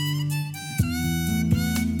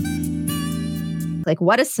 Like,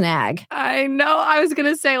 what a snag. I know. I was going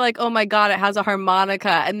to say, like, oh my God, it has a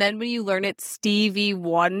harmonica. And then when you learn it's Stevie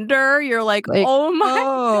Wonder, you're like oh my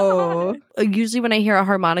God. Usually when I hear a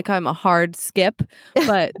harmonica, I'm a hard skip.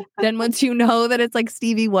 But then once you know that it's like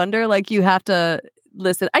Stevie Wonder, like you have to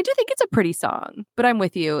listen. I do think it's a pretty song, but I'm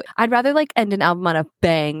with you. I'd rather like end an album on a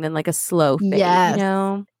bang than like a slow fade, Yes. you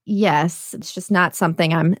know? Yes, it's just not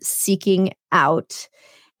something I'm seeking out.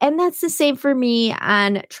 And that's the same for me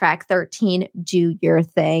on track 13, Do Your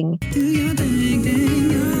Thing. Do your thing, do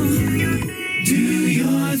your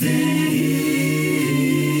thing.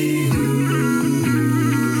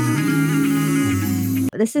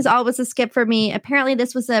 This is always a skip for me. Apparently,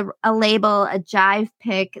 this was a label, a jive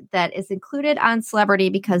pick that is included on Celebrity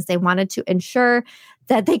because they wanted to ensure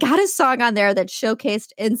that they got a song on there that showcased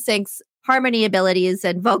NSYNC's harmony abilities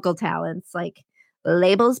and vocal talents. Like,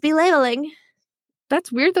 labels be labeling.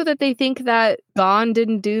 That's weird, though, that they think that Gone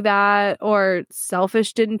didn't do that or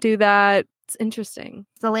Selfish didn't do that. It's interesting.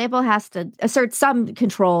 The label has to assert some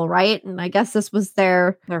control, right? And I guess this was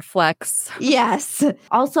their flex. Yes.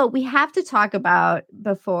 Also, we have to talk about,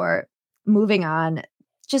 before moving on,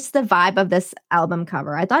 just the vibe of this album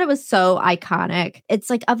cover. I thought it was so iconic. It's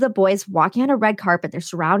like of the boys walking on a red carpet. They're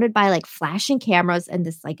surrounded by like flashing cameras and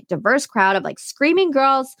this like diverse crowd of like screaming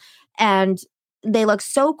girls. And they look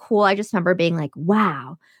so cool. I just remember being like,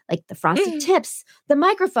 wow, like the frosted tips, the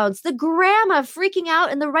microphones, the grandma freaking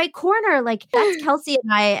out in the right corner. Like that's Kelsey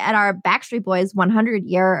and I at our Backstreet Boys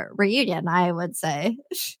 100-year reunion, I would say.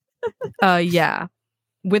 Yeah.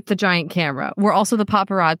 With the giant camera. We're also the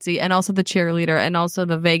paparazzi and also the cheerleader and also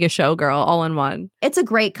the Vegas showgirl all in one. It's a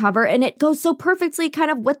great cover and it goes so perfectly kind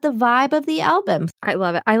of with the vibe of the album. I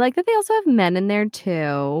love it. I like that they also have men in there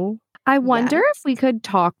too. I wonder if we could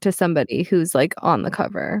talk to somebody who's like on the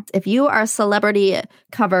cover. If you are a celebrity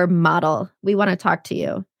cover model, we want to talk to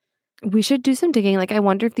you. We should do some digging. Like, I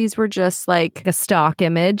wonder if these were just like a stock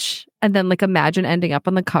image and then like imagine ending up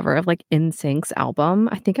on the cover of like NSYNC's album.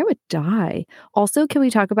 I think I would die. Also, can we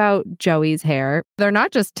talk about Joey's hair? They're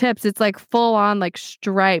not just tips. It's like full on like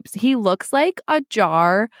stripes. He looks like a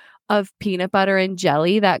jar of peanut butter and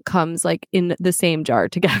jelly that comes like in the same jar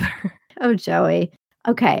together. Oh, Joey.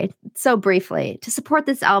 Okay, so briefly, to support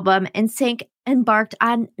this album, NSYNC embarked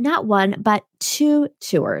on not one, but 2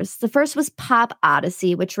 tours. The first was Pop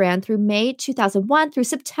Odyssey, which ran through May 2001 through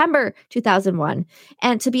September 2001.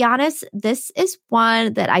 And to be honest, this is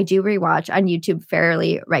one that I do rewatch on YouTube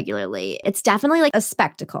fairly regularly. It's definitely like a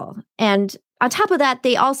spectacle. And on top of that,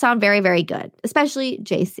 they all sound very, very good, especially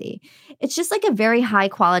JC. It's just like a very high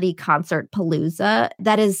quality concert palooza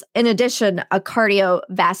that is, in addition, a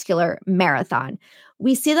cardiovascular marathon.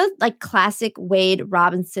 We see the like classic Wade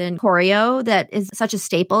Robinson choreo that is such a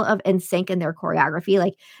staple of NSYNC and their choreography,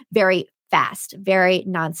 like very fast, very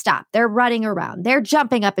nonstop. They're running around, they're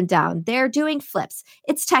jumping up and down, they're doing flips.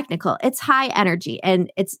 It's technical, it's high energy,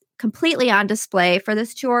 and it's completely on display for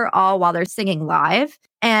this tour, all while they're singing live.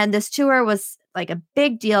 And this tour was like a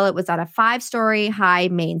big deal. It was on a 5-story high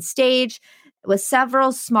main stage with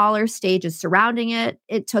several smaller stages surrounding it.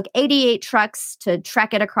 It took 88 trucks to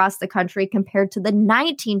trek it across the country compared to the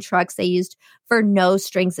 19 trucks they used for No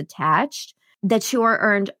Strings Attached. The tour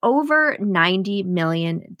earned over $90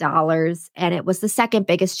 million, and it was the second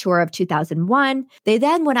biggest tour of 2001. They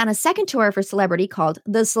then went on a second tour for Celebrity called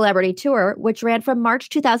the Celebrity Tour, which ran from March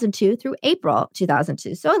 2002 through April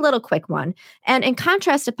 2002. So a little quick one. And in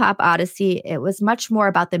contrast to Pop Odyssey, it was much more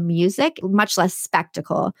about the music, much less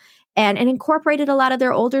spectacle. And it incorporated a lot of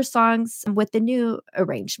their older songs with the new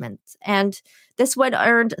arrangements. And this one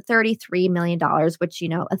earned $33 million, which, you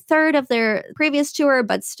know, a third of their previous tour,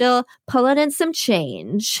 but still pulling in some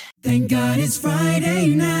change. Thank God it's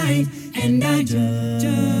Friday night, and I just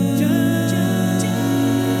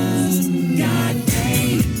got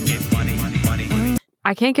paid.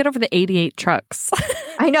 I can't get over the 88 trucks.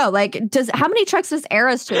 I know, like, how many trucks does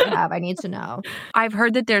Eras Tour have? I need to know. I've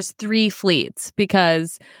heard that there's 3 fleets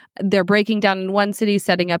because they're breaking down in one city,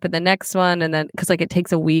 setting up in the next one, and then because like it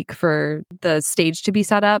takes a week for the stage to be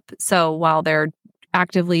set up. So while they're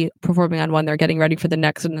actively performing on one, they're getting ready for the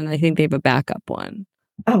next one, and I think they have a backup one.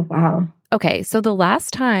 Oh, wow. Okay, so the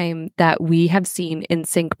last time that we have seen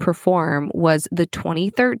NSYNC perform was the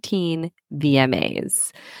 2013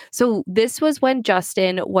 VMAs. So this was when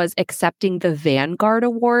Justin was accepting the Vanguard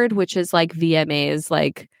Award, which is like VMA's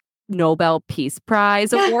like Nobel Peace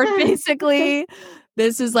Prize award, basically.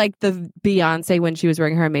 This is like the Beyonce when she was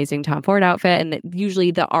wearing her amazing Tom Ford outfit. And usually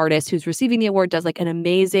the artist who's receiving the award does like an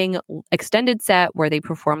amazing extended set where they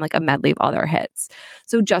perform like a medley of all their hits.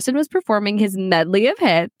 So Justin was performing his medley of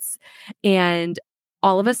hits. And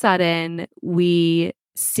all of a sudden we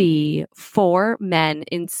see 4 men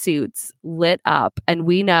in suits lit up. And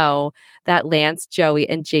we know that Lance, Joey,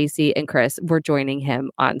 and JC and Chris were joining him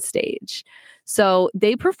on stage. So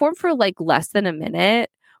they performed for like less than a minute,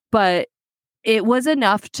 but it was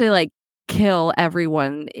enough to like kill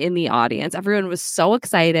everyone in the audience. Everyone was so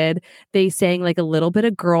excited. They sang like a little bit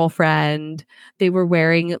of Girlfriend. They were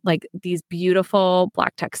wearing like these beautiful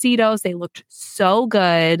black tuxedos. They looked so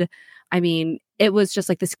good. I mean, it was just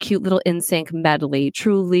like this cute little NSYNC medley,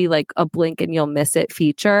 truly like a blink and you'll miss it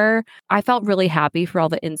feature. I felt really happy for all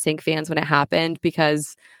the NSYNC fans when it happened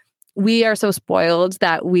because we are so spoiled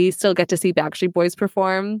that we still get to see Backstreet Boys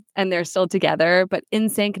perform and they're still together, but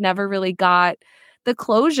NSYNC never really got the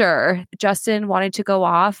closure. Justin wanted to go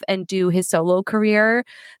off and do his solo career.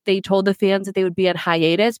 They told the fans that they would be on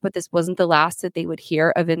hiatus, but this wasn't the last that they would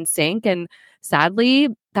hear of NSYNC. And sadly,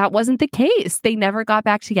 that wasn't the case. They never got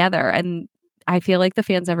back together. And I feel like the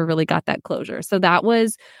fans never really got that closure. So that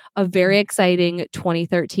was a very exciting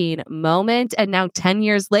 2013 moment. And now 10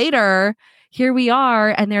 years later, here we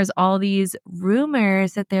are, and there's all these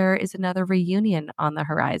rumors that there is another reunion on the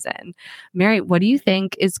horizon. Mary, what do you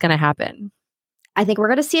think is going to happen? I think we're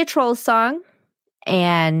going to see a Trolls song,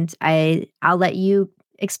 and I'll let you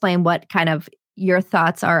explain what kind of your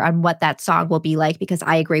thoughts are on what that song will be like, because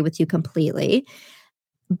I agree with you completely.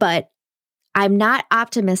 But I'm not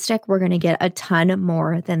optimistic we're going to get a ton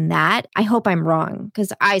more than that. I hope I'm wrong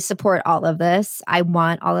because I support all of this. I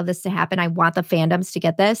want all of this to happen. I want the fandoms to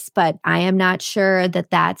get this, but I am not sure that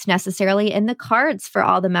that's necessarily in the cards for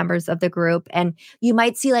all the members of the group. And you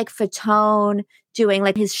might see like Fatone doing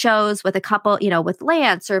like his shows with a couple, with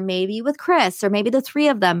Lance or maybe with Chris or maybe the three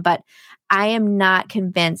of them. But I am not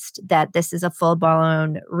convinced that this is a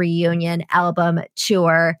full-blown reunion album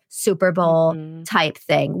tour, Super Bowl type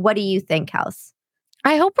thing. What do you think, Kels?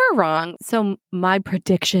 I hope we're wrong. So my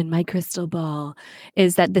prediction, my crystal ball,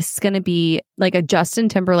 is that this is going to be like a Justin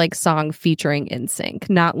Timberlake song featuring NSYNC,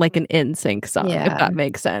 not like an NSYNC song, if that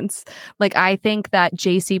makes sense. Like, I think that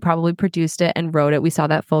JC probably produced it and wrote it. We saw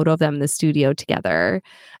that photo of them in the studio together.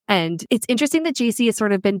 And it's interesting that JC has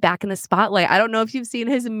sort of been back in the spotlight. I don't know if you've seen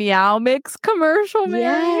his Meow Mix commercial,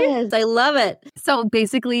 Mary. Yes, I love it. So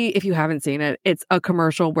basically, if you haven't seen it, it's a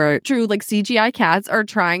commercial where true like CGI cats are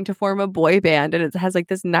trying to form a boy band, and it has like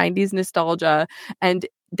this 90s nostalgia, and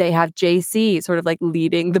they have JC sort of like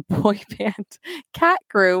leading the boy band cat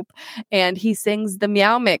group, and he sings the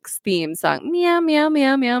Meow Mix theme song. Meow, meow,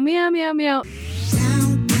 meow, meow, meow, meow, meow.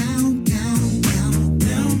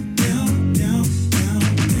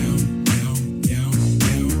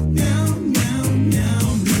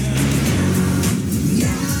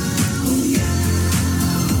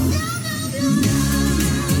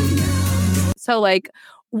 So like,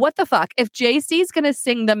 what the fuck? If JC's going to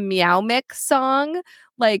sing the Meow Mix song,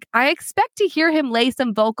 like I expect to hear him lay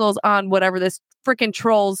some vocals on whatever this freaking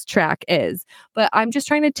Trolls track is. But I'm just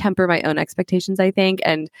trying to temper my own expectations, I think.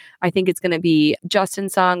 And I think it's going to be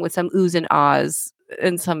Justin's song with some oohs and ahs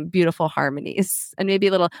and some beautiful harmonies and maybe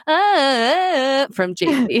a little from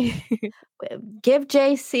JC. Give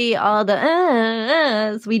JC all the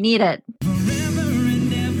uhs. We need it.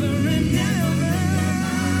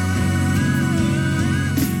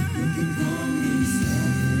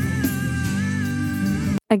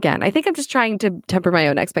 Again, I think I'm just trying to temper my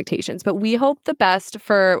own expectations, but we hope the best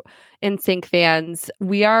for NSYNC fans.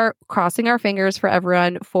 We are crossing our fingers for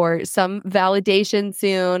everyone for some validation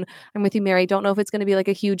soon. I'm with you, Mary. Don't know if it's going to be like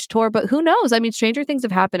a huge tour, but who knows? I mean, stranger things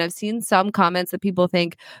have happened. I've seen some comments that people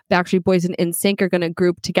think Backstreet Boys and NSYNC are going to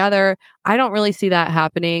group together. I don't really see that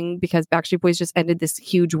happening because Backstreet Boys just ended this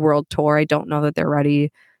huge world tour. I don't know that they're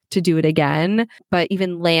ready to do it again. But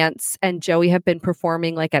even Lance and Joey have been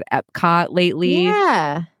performing like at Epcot lately.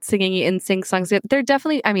 Yeah. Singing NSYNC songs. They're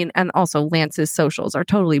definitely, I mean, and also Lance's socials are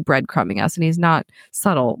totally breadcrumbing us and he's not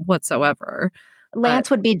subtle whatsoever. Lance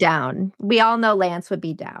would be down. We all know Lance would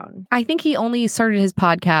be down. I think he only started his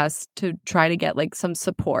podcast to try to get like some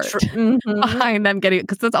support behind them getting,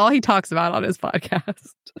 because that's all he talks about on his podcast.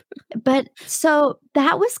 But so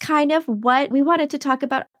that was kind of what we wanted to talk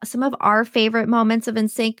about. Some of our favorite moments of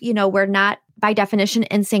NSYNC. We're not by definition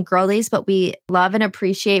NSYNC girlies, but we love and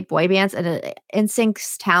appreciate boy bands, and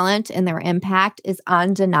NSYNC's talent and their impact is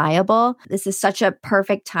undeniable. This is such a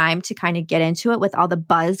perfect time to kind of get into it with all the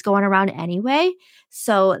buzz going around anyway.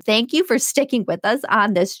 So thank you for sticking with us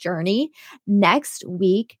on this journey. Next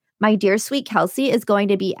week, my dear sweet Kelsey is going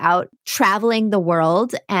to be out traveling the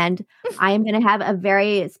world, and I am going to have a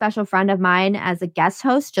very special friend of mine as a guest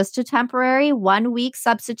host, just a temporary 1 week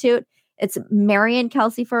substitute. It's Mary and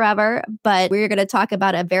Kelsey forever, but we're going to talk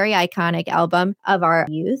about a very iconic album of our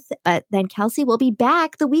youth. But then Kelsey will be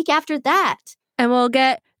back the week after that. And we'll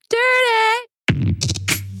get dirty.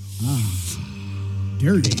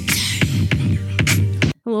 Dirty.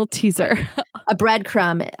 A little teaser. a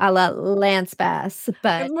breadcrumb a la Lance Bass,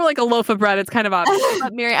 but It's more like a loaf of bread. It's kind of obvious.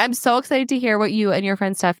 But Mary, I'm so excited to hear what you and your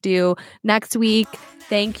friend Steph do next week.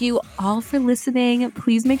 Thank you all for listening.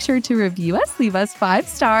 Please make sure to review us, leave us 5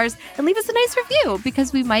 stars, and leave us a nice review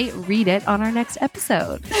because we might read it on our next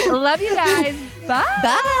episode. Love you guys. Bye.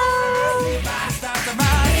 bye. If I start to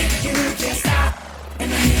ride, you can't stop.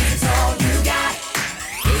 And then